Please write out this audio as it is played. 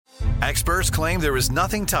Experts claim there is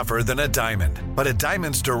nothing tougher than a diamond. But at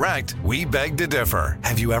Diamonds Direct, we beg to differ.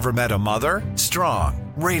 Have you ever met a mother?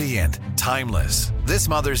 Strong, radiant, timeless. This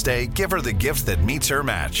Mother's Day, give her the gift that meets her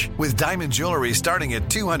match. With diamond jewelry starting at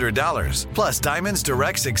 $200. Plus, Diamonds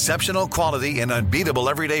Direct's exceptional quality and unbeatable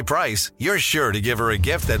everyday price, you're sure to give her a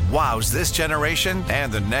gift that wows this generation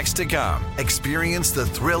and the next to come. Experience the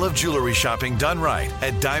thrill of jewelry shopping done right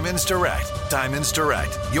at Diamonds Direct. Diamonds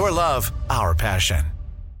Direct. Your love, our passion.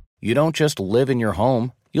 You don't just live in your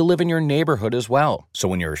home, you live in your neighborhood as well. So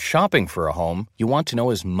when you're shopping for a home, you want to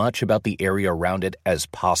know as much about the area around it as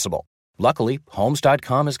possible. Luckily,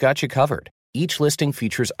 Homes.com has got you covered. Each listing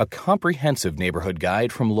features a comprehensive neighborhood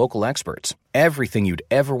guide from local experts. Everything you'd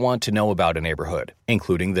ever want to know about a neighborhood,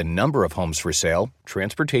 including the number of homes for sale,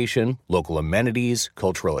 transportation, local amenities,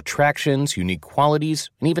 cultural attractions, unique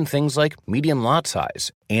qualities, and even things like median lot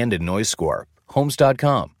size and a noise score.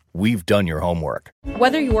 Homes.com. We've done your homework.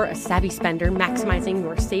 Whether you're a savvy spender maximizing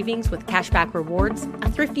your savings with cashback rewards,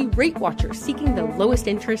 a thrifty rate watcher seeking the lowest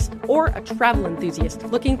interest, or a travel enthusiast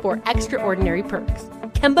looking for extraordinary perks,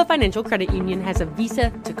 Kemba Financial Credit Union has a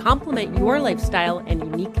visa to complement your lifestyle and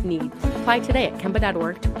unique needs. Apply today at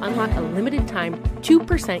Kemba.org to unlock a limited time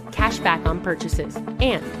 2% cash back on purchases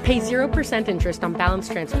and pay 0% interest on balance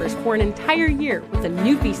transfers for an entire year with a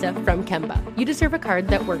new visa from Kemba. You deserve a card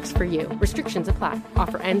that works for you. Restrictions apply.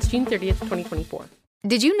 Offer ends June 30th, 2024.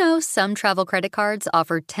 Did you know some travel credit cards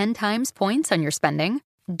offer 10 times points on your spending?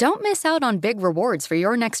 Don't miss out on big rewards for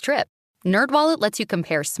your next trip. NerdWallet lets you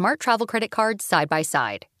compare smart travel credit cards side by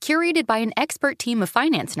side, curated by an expert team of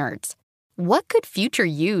finance nerds. What could future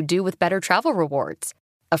you do with better travel rewards?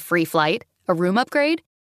 A free flight? A room upgrade?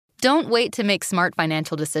 Don't wait to make smart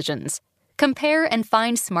financial decisions. Compare and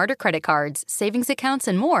find smarter credit cards, savings accounts,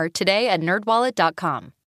 and more today at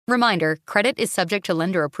nerdwallet.com. Reminder, credit is subject to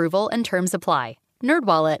lender approval and terms apply.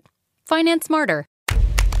 NerdWallet. Finance smarter.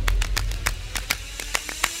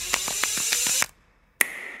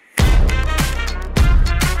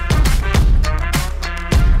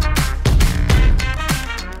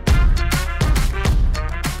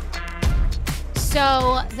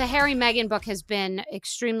 So the Harry Meghan book has been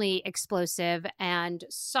extremely explosive and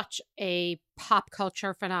such a pop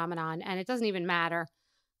culture phenomenon. And it doesn't even matter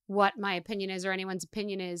what my opinion is or anyone's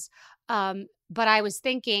opinion is. But I was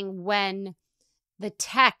thinking when the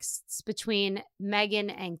texts between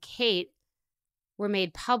Meghan and Kate were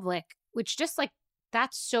made public, which just like,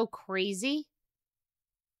 that's so crazy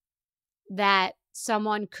that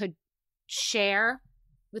someone could share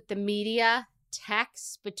with the media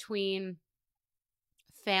texts between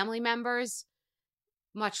family members,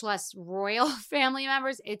 much less royal family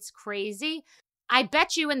members. It's crazy. I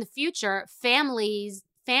bet you in the future, family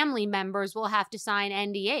members will have to sign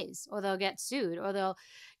NDAs or they'll get sued or they'll,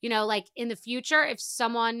 like in the future, if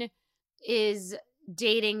someone is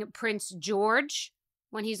dating Prince George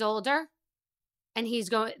when he's older and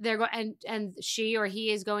and she or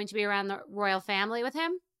he is going to be around the royal family with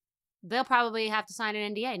him, they'll probably have to sign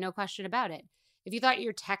an NDA. No question about it. If you thought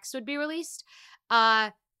your text would be released,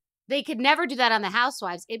 they could never do that on the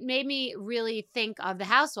Housewives. It made me really think of the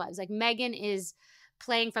Housewives. Like Meghan is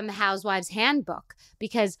playing from the Housewives handbook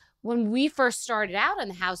because when we first started out on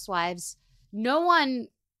the Housewives, no one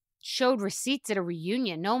showed receipts at a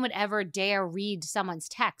reunion. No one would ever dare read someone's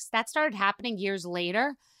text. That started happening years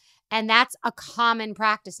later. And that's a common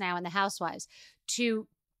practice now in the Housewives to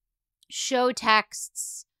show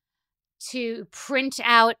texts, to print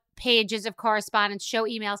out pages of correspondence, show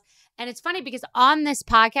emails. And it's funny because on this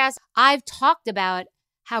podcast, I've talked about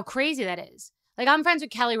how crazy that is. Like I'm friends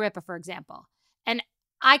with Kelly Ripa, for example, and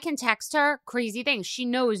I can text her crazy things. She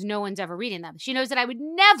knows no one's ever reading them. She knows that I would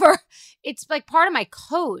never, it's like part of my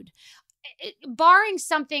code. Barring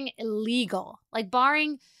something illegal, like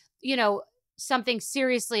barring, something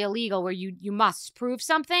seriously illegal where you must prove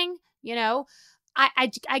something,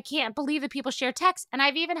 I can't believe that people share texts. And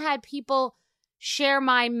I've even had people share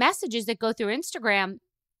my messages that go through Instagram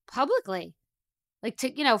publicly, like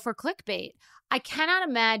for clickbait. I cannot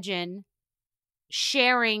imagine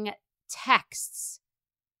sharing texts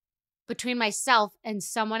between myself and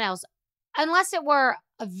someone else, unless it were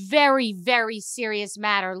a very, very serious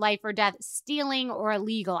matter, life or death, stealing or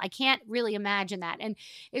illegal. I can't really imagine that. And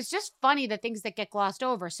it's just funny the things that get glossed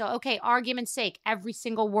over. So, okay, argument's sake, every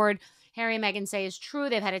single word Harry and Meghan say is true.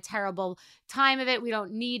 They've had a terrible time of it. We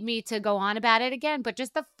don't need me to go on about it again. But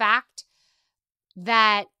just the fact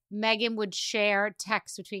that Meghan would share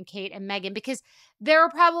texts between Kate and Meghan, because there are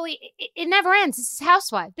probably, it never ends. This is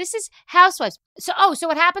Housewives. So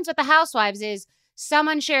what happens with the Housewives is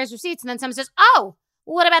someone shares receipts and then someone says, oh,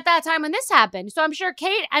 what about that time when this happened? So I'm sure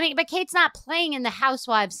but Kate's not playing in the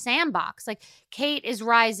Housewives sandbox. Like, Kate is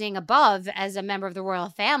rising above as a member of the royal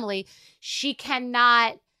family. She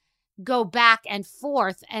cannot go back and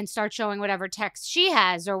forth and start showing whatever text she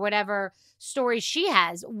has or whatever story she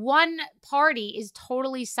has. One party is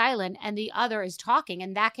totally silent and the other is talking,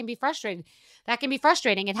 and that can be frustrating.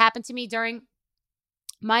 It happened to me during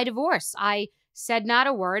my divorce. I said not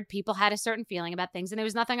a word. People had a certain feeling about things, and there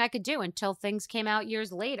was nothing I could do until things came out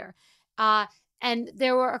years later. And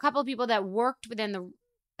there were a couple of people that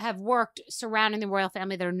have worked surrounding the royal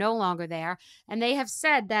family that are no longer there, and they have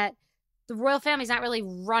said that the royal family is not really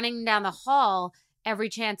running down the hall every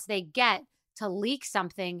chance they get to leak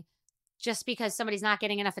something just because somebody's not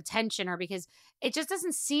getting enough attention, or because it just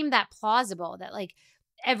doesn't seem that plausible that, like,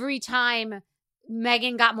 every time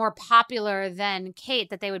Meghan got more popular than Kate,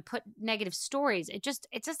 that they would put negative stories. It just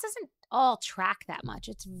doesn't all track that much.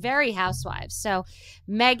 It's very Housewives. So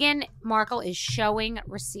Meghan Markle is showing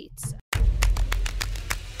receipts.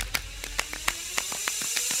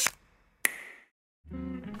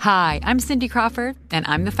 Hi, I'm Cindy Crawford, and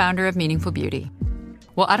I'm the founder of Meaningful Beauty.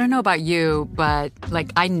 Well, I don't know about you, but,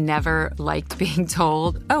 I never liked being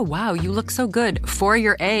told, oh, wow, you look so good for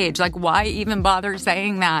your age. Why even bother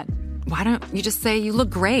saying that? Why don't you just say you look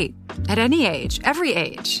great at any age, every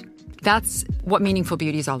age? That's what Meaningful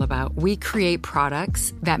Beauty is all about. We create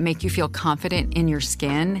products that make you feel confident in your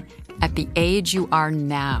skin at the age you are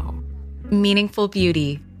now. Meaningful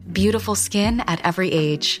Beauty. Beautiful skin at every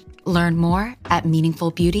age. Learn more at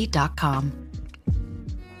meaningfulbeauty.com.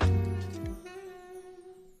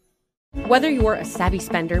 Whether you're a savvy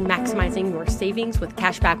spender maximizing your savings with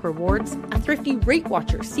cashback rewards, a thrifty rate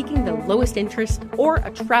watcher seeking the lowest interest, or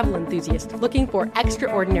a travel enthusiast looking for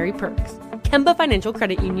extraordinary perks, Kemba Financial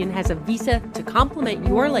Credit Union has a visa to complement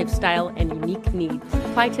your lifestyle and unique needs.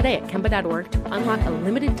 Apply today at Kemba.org to unlock a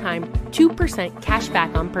limited time 2% cash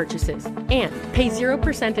back on purchases and pay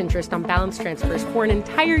 0% interest on balance transfers for an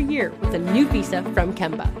entire year with a new visa from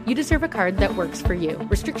Kemba. You deserve a card that works for you.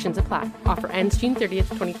 Restrictions apply. Offer ends June 30th,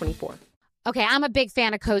 2024. Okay, I'm a big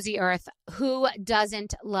fan of Cozy Earth. Who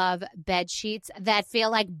doesn't love bed sheets that feel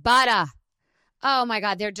like butter? Oh my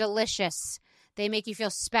God, they're delicious. They make you feel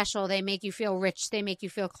special. They make you feel rich. They make you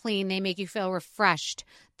feel clean. They make you feel refreshed.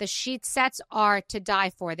 The sheet sets are to die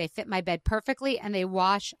for. They fit my bed perfectly and they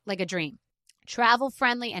wash like a dream.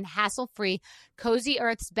 Travel-friendly and hassle-free, Cozy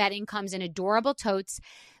Earth's bedding comes in adorable totes,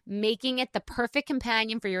 making it the perfect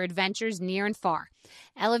companion for your adventures near and far.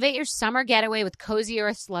 Elevate your summer getaway with Cozy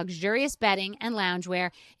Earth's luxurious bedding and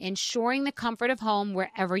loungewear, ensuring the comfort of home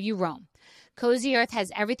wherever you roam. Cozy Earth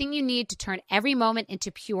has everything you need to turn every moment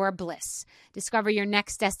into pure bliss. Discover your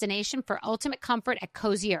next destination for ultimate comfort at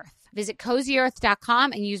Cozy Earth. Visit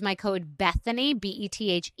CozyEarth.com and use my code Bethany,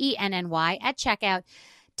 BETHENNY, at checkout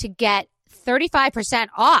to get 35%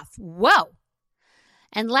 off. Whoa!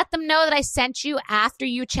 And let them know that I sent you after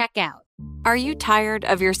you check out. Are you tired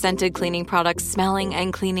of your scented cleaning products smelling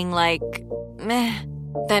and cleaning like meh?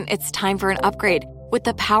 Then it's time for an upgrade with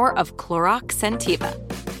the power of Clorox Scentiva.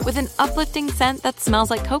 With an uplifting scent that smells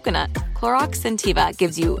like coconut, Clorox Scentiva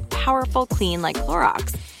gives you powerful clean like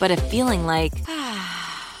Clorox, but a feeling like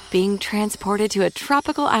being transported to a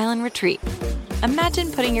tropical island retreat.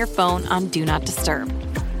 Imagine putting your phone on Do Not Disturb,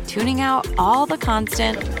 tuning out all the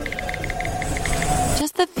constant,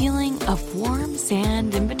 just the feeling of warm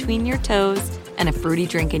sand in between your toes and a fruity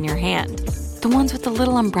drink in your hand. The ones with the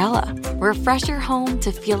little umbrella. Refresh your home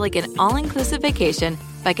to feel like an all-inclusive vacation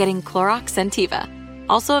by getting Clorox Scentiva.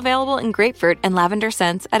 Also available in grapefruit and lavender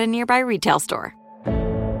scents at a nearby retail store.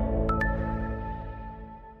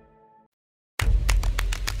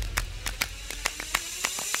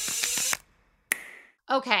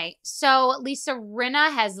 Okay, so Lisa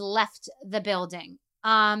Rinna has left the building.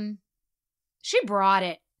 She brought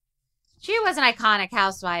it. She was an iconic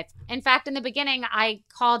housewife. In fact, in the beginning, I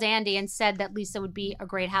called Andy and said that Lisa would be a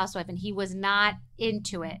great housewife, and he was not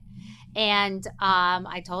into it. And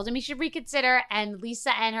I told him he should reconsider, and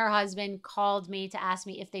Lisa and her husband called me to ask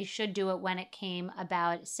me if they should do it when it came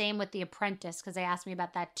about. Same with The Apprentice, because they asked me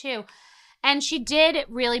about that too. And she did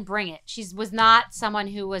really bring it. She was not someone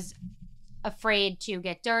who was afraid to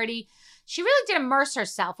get dirty. She really did immerse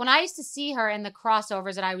herself. When I used to see her in the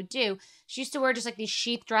crossovers that I would do, she used to wear just like these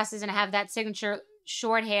sheath dresses and have that signature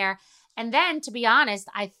short hair. And then, to be honest,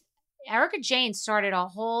 Erica Jane started a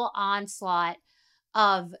whole onslaught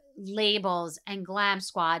of labels and glam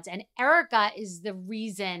squads. And Erica is the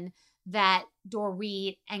reason that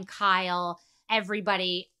Dorit and Kyle,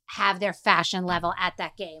 everybody have their fashion level at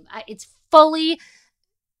that game. It's fully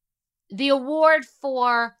the award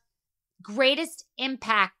for greatest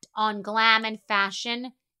impact on glam and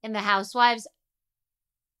fashion in the Housewives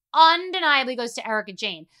undeniably goes to Erika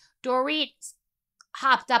Jayne. Dorit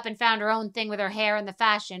hopped up and found her own thing with her hair and the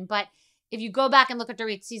fashion, but if you go back and look at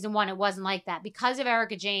Dorit season 1, it wasn't like that. Because of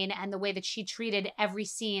Erika Jayne and the way that she treated every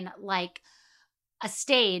scene like a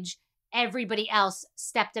stage, everybody else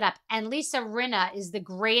stepped it up. And Lisa Rinna is the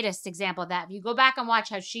greatest example of that. If you go back and watch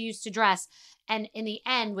how she used to dress, and in the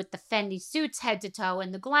end with the Fendi suits head to toe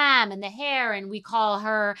and the glam and the hair, and we call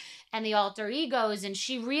her and the alter egos, and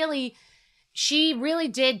she really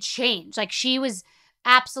did change. Like, she was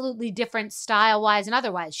absolutely different style-wise and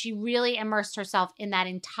otherwise. She really immersed herself in that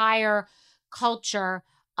entire culture,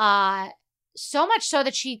 so much so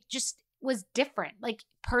that she just was different, like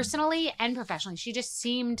personally and professionally. She just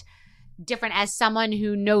seemed different as someone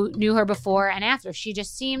who knew her before and after. She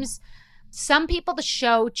just seems, some people, the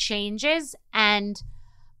show changes, and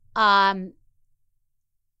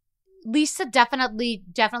Lisa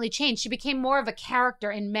definitely changed. She became more of a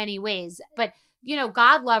character in many ways, but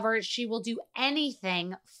God love her, she will do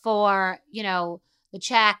anything for, the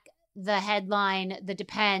check, the headline, the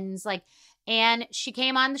depends, and she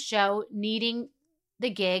came on the show needing the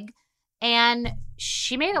gig, and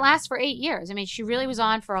she made it last for 8 years. I mean, she really was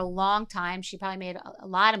on for a long time. She probably made a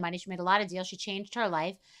lot of money. She made a lot of deals. She changed her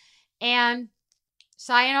life, and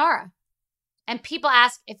sayonara. And people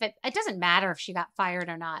ask if it doesn't matter if she got fired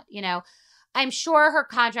or not. I'm sure her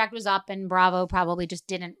contract was up and Bravo probably just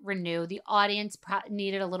didn't renew. The audience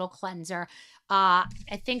needed a little cleanser. I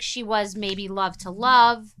think she was maybe love to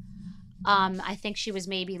love. I think she was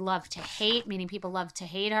maybe love to hate, meaning people love to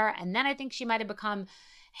hate her. And then I think she might have become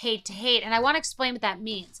hate to hate. And I want to explain what that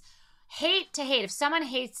means. Hate to hate. If someone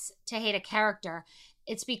hates to hate a character,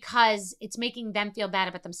 it's because it's making them feel bad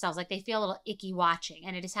about themselves. Like, they feel a little icky watching.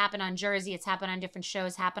 And it has happened on Jersey. It's happened on different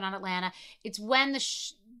shows, happened on Atlanta. It's when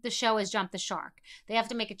the show has jumped the shark. They have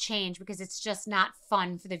to make a change because it's just not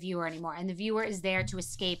fun for the viewer anymore. And the viewer is there to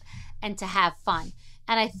escape and to have fun.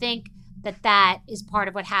 And I think that is part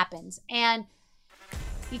of what happens. And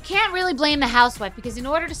you can't really blame the housewife, because in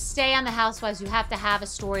order to stay on the Housewives, you have to have a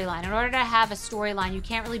storyline. In order to have a storyline, you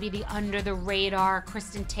can't really be the under the radar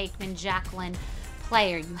Kristen Taekman, Jacqueline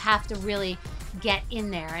player. You have to really get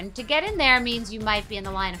in there. And to get in there means you might be in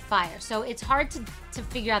the line of fire. So it's hard to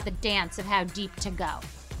figure out the dance of how deep to go.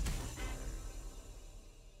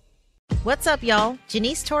 What's up, y'all?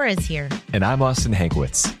 Janice Torres here. And I'm Austin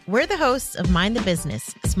Hankwitz. We're the hosts of Mind the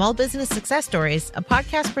Business, Small Business Success Stories, a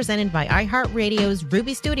podcast presented by iHeartRadio's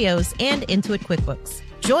Ruby Studios and Intuit QuickBooks.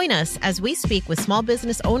 Join us as we speak with small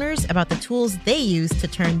business owners about the tools they use to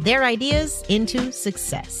turn their ideas into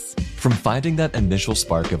success. From finding that initial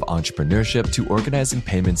spark of entrepreneurship to organizing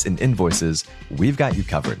payments and invoices, we've got you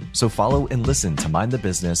covered. So follow and listen to Mind the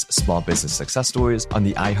Business, Small Business Success Stories on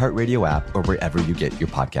the iHeartRadio app or wherever you get your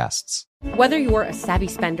podcasts. Whether you're a savvy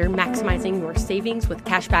spender maximizing your savings with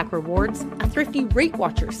cashback rewards, a thrifty rate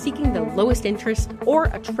watcher seeking the lowest interest, or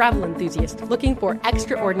a travel enthusiast looking for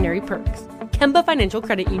extraordinary perks, Kemba Financial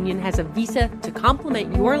Credit Union has a visa to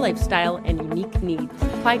complement your lifestyle and unique needs.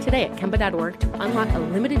 Apply today at Kemba.org to unlock a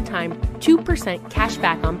limited time 2% cash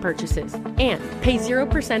back on purchases and pay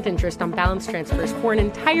 0% interest on balance transfers for an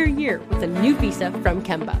entire year with a new visa from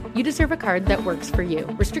Kemba. You deserve a card that works for you.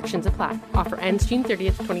 Restrictions apply. Offer ends June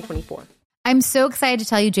 30th, 2024. I'm so excited to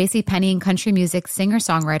tell you JCPenney and country music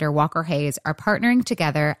singer-songwriter Walker Hayes are partnering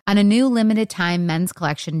together on a new limited-time men's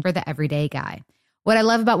collection for the everyday guy. What I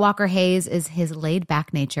love about Walker Hayes is his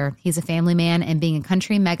laid-back nature. He's a family man, and being a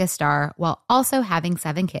country megastar while also having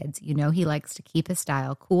 7 kids, you know he likes to keep his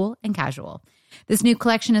style cool and casual. This new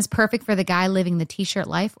collection is perfect for the guy living the t-shirt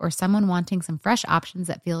life or someone wanting some fresh options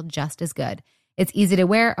that feel just as good. It's easy to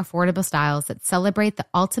wear, affordable styles that celebrate the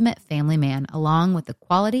ultimate family man, along with the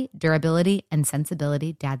quality, durability, and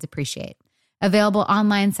sensibility dads appreciate. Available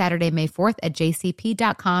online Saturday, May 4th at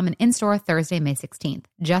jcp.com and in-store Thursday, May 16th.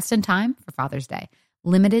 Just in time for Father's Day.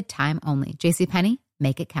 Limited time only. JCPenney,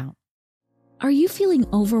 make it count. Are you feeling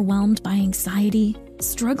overwhelmed by anxiety,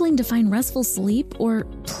 struggling to find restful sleep, or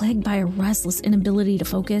plagued by a restless inability to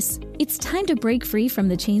focus? It's time to break free from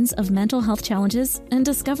the chains of mental health challenges and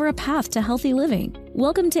discover a path to healthy living.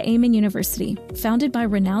 Welcome to Amen University, founded by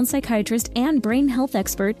renowned psychiatrist and brain health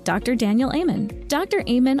expert Dr. Daniel Amen. Dr.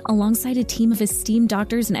 Amen, alongside a team of esteemed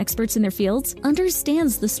doctors and experts in their fields,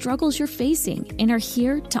 understands the struggles you're facing and are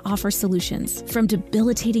here to offer solutions. From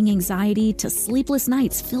debilitating anxiety to sleepless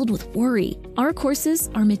nights filled with worry, our courses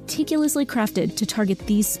are meticulously crafted to target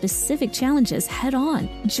these specific challenges head on.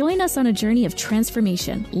 Join us on a journey of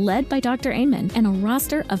transformation led by Dr. Amen and a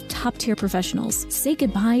roster of top-tier professionals. Say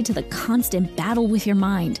goodbye to the constant battle with your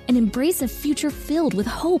mind and embrace a future filled with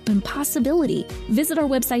hope and possibility. Visit our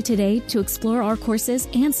website today to explore our courses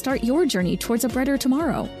and start your journey towards a brighter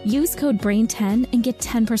tomorrow. Use code BRAIN10 and get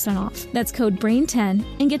 10% off. That's code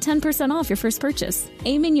BRAIN10 and get 10% off your first purchase.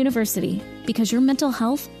 Amen University, because your mental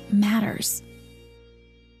health matters.